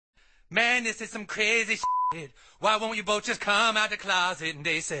Man, this is some crazy shit. Why won't you both just come out the closet? And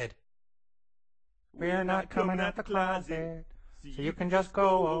they said, we're not coming out the closet, so you can just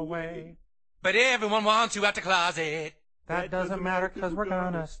go away. but everyone wants you out the closet. That doesn't matter, 'cause we're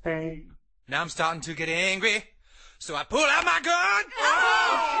gonna stay. Now I'm starting to get angry, so I pull out my gun.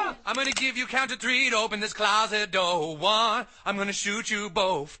 Oh! I'm gonna give you count to 3 to open this closet door. 1, I'm gonna shoot you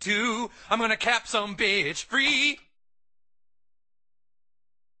both. 2, I'm gonna cap some bitch free.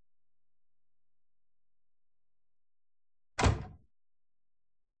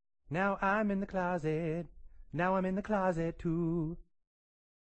 Now I'm in the closet. Now I'm in the closet too.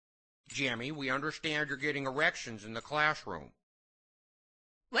 Jimmy, we understand you're getting erections in the classroom.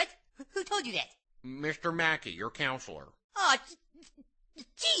 What? Who told you that? Mr. Mackey, your counselor. Oh,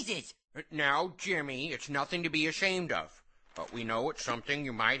 Jesus! Now, Jimmy, it's nothing to be ashamed of, but we know it's something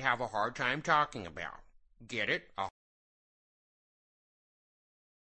you might have a hard time talking about. Get it? A